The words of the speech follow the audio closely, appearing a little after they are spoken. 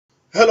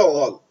Hello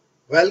all,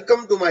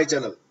 welcome to my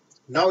channel.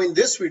 Now in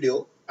this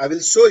video, I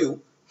will show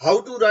you how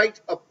to write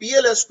a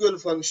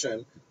PLSQL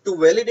function to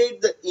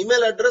validate the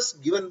email address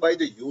given by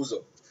the user.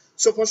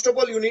 So first of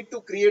all, you need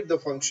to create the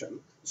function.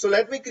 So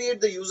let me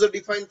create the user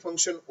defined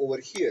function over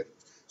here.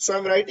 So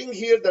I'm writing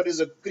here that is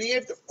a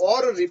create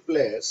or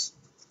replace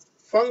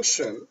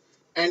function,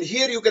 and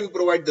here you can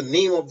provide the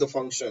name of the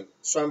function.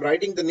 So I'm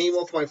writing the name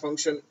of my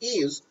function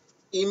is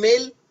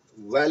email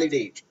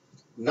validate.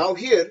 Now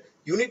here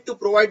you need to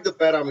provide the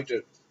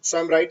parameter. So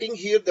I'm writing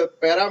here the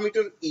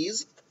parameter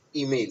is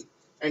email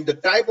and the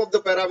type of the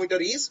parameter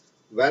is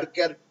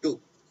varchar2.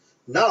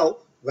 Now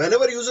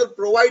whenever user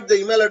provide the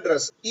email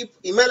address, if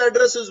email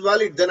address is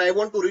valid, then I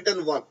want to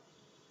return 1,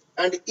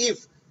 and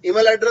if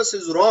email address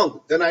is wrong,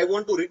 then I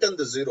want to return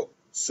the 0.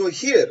 So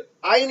here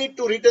I need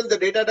to return the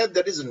data type,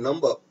 that is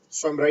number.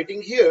 So I'm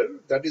writing here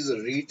that is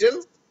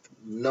return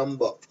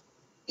number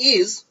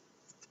is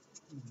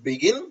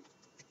begin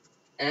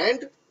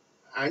and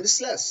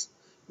slash.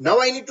 Now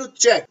I need to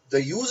check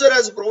the user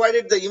has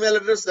provided the email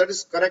address that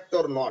is correct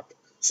or not.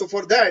 So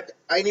for that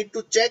I need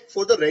to check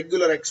for the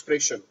regular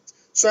expression.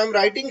 So I'm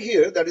writing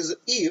here that is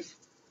if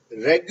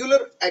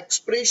regular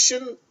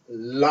expression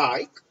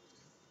like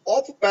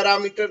of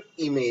parameter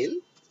email,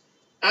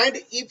 and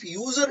if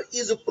user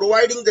is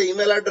providing the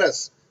email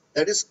address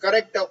that is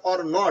correct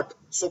or not.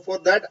 So for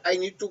that I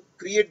need to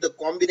create the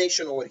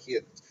combination over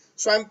here.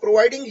 So I'm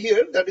providing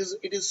here that is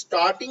it is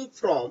starting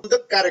from the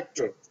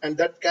character, and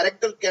that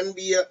character can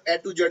be a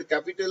to Z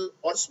capital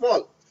or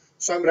small.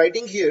 So I'm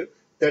writing here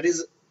that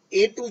is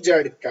A to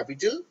Z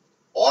capital,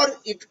 or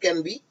it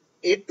can be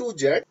A to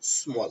Z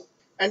small,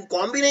 and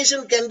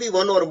combination can be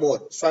one or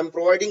more. So I'm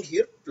providing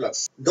here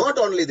plus. Not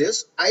only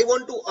this, I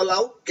want to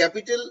allow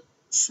capital,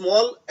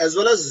 small as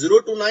well as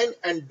 0 to 9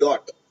 and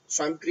dot.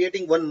 So I'm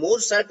creating one more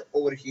set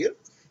over here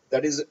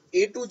that is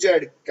A to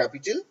Z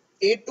capital,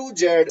 A to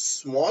Z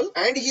small,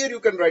 and here you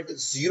can write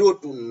 0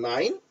 to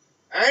 9,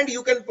 and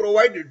you can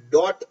provide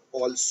dot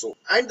also,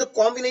 and the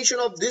combination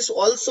of this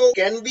also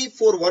can be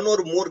for one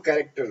or more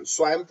characters.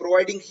 So I am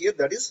providing here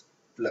that is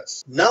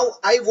plus. Now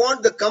I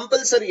want the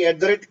compulsory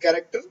 @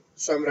 character,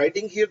 so I'm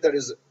writing here that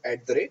is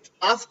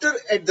 @. After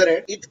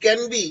 @ it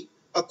can be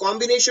a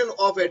combination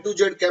of A to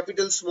Z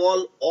capital,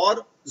 small,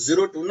 or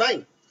 0 to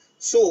 9.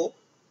 So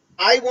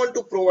I want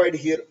to provide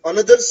here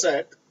another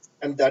set,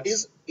 and that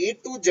is A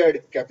to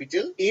Z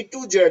capital, A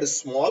to Z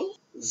small,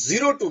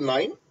 0 to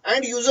 9,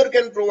 and user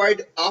can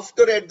provide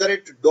after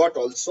 @ dot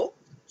also.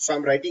 So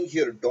I'm writing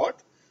here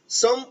dot.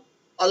 Some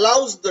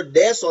allows the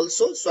dash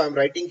also, so I'm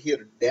writing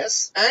here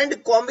dash,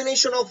 and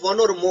combination of one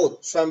or more,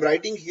 so I'm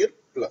writing here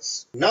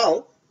plus.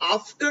 Now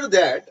after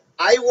that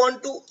I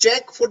want to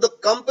check for the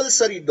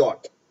compulsory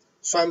dot,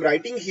 so I'm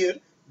writing here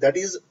that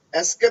is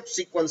escape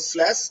sequence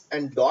slash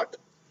and dot.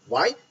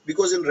 Why?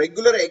 Because in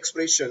regular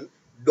expression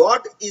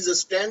dot is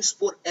stands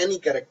for any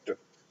character.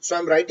 So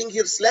I'm writing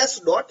here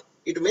slash dot.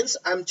 It means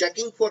I'm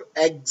checking for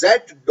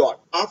exact dot.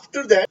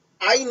 After that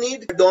I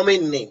need a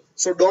domain name.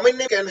 So domain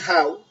name can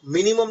have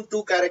minimum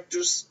 2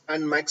 characters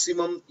and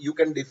maximum you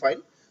can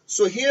define.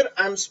 So here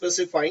I'm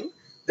specifying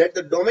that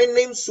the domain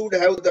name should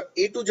have the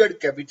A to Z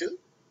capital.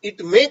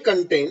 It may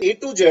contain A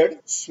to Z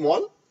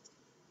small,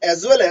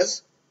 as well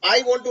as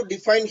I want to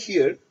define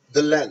here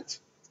the length.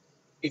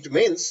 It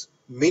means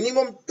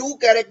minimum 2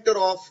 character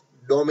of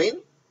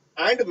domain,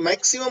 and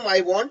maximum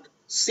I want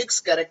 6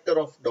 character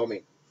of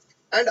domain.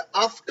 And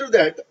after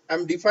that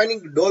I'm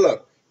defining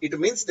dollar. It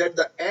means that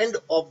the end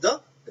of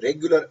the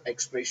regular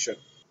expression.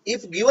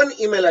 If given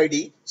email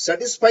ID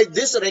satisfy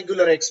this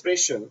regular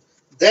expression,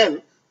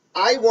 then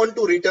I want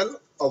to return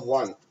a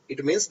 1.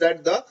 It means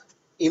that the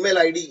email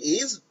ID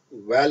is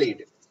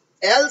valid.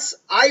 Else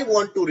I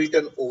want to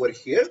return over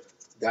here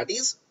that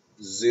is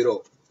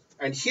 0.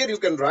 And here you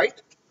can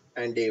write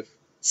and if.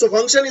 So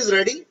function is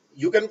ready.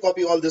 You can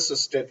copy all this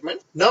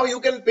statement. Now you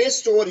can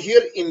paste over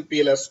here in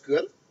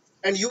PLSQL,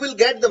 and you will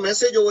get the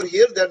message over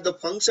here that the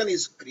function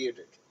is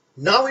created.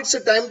 Now it's a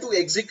time to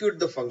execute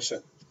the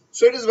function.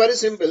 So it is very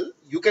simple.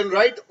 You can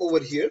write over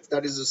here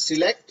that is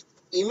select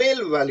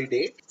email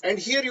validate, and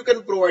here you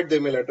can provide the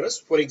email address,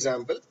 for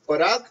example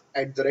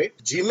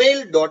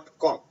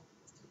parag@gmail.com,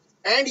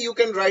 and you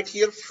can write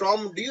here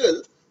from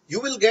dual you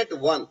will get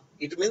 1.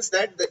 It means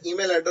that the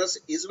email address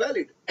is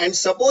valid. And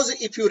suppose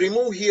if you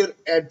remove here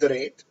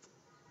 @,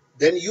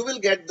 then you will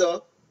get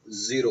the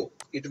 0.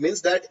 It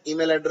means that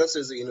email address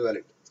is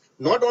invalid.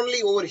 Not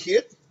only over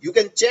here, you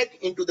can check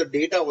into the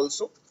data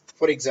also.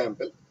 For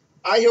example,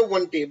 I have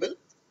one table,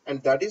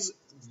 and that is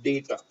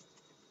data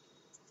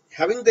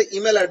having the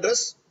email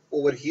address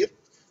over here.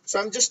 So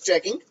I'm just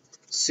checking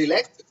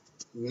select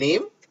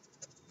name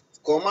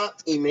comma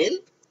email.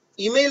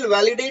 Email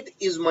validate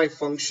is my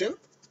function,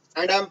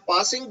 and I'm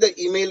passing the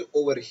email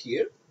over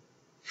here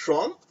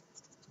from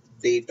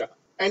data.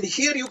 And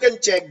here you can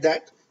check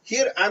that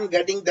here I'm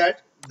getting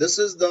that this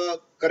is the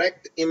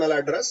correct email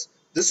address.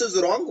 This is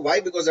wrong.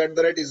 Why? Because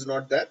 @ is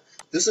not there.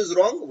 This is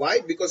wrong. Why?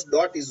 Because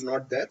dot is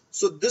not there.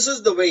 So this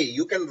is the way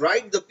you can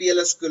write the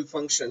PLSQL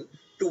function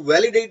to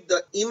validate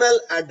the email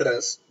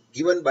address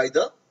given by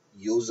the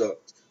user.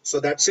 So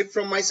that's it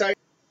from my side.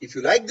 If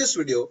you like this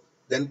video,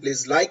 then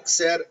please like,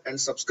 share and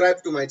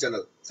subscribe to my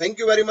channel. Thank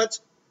you very much.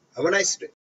 Have a nice day.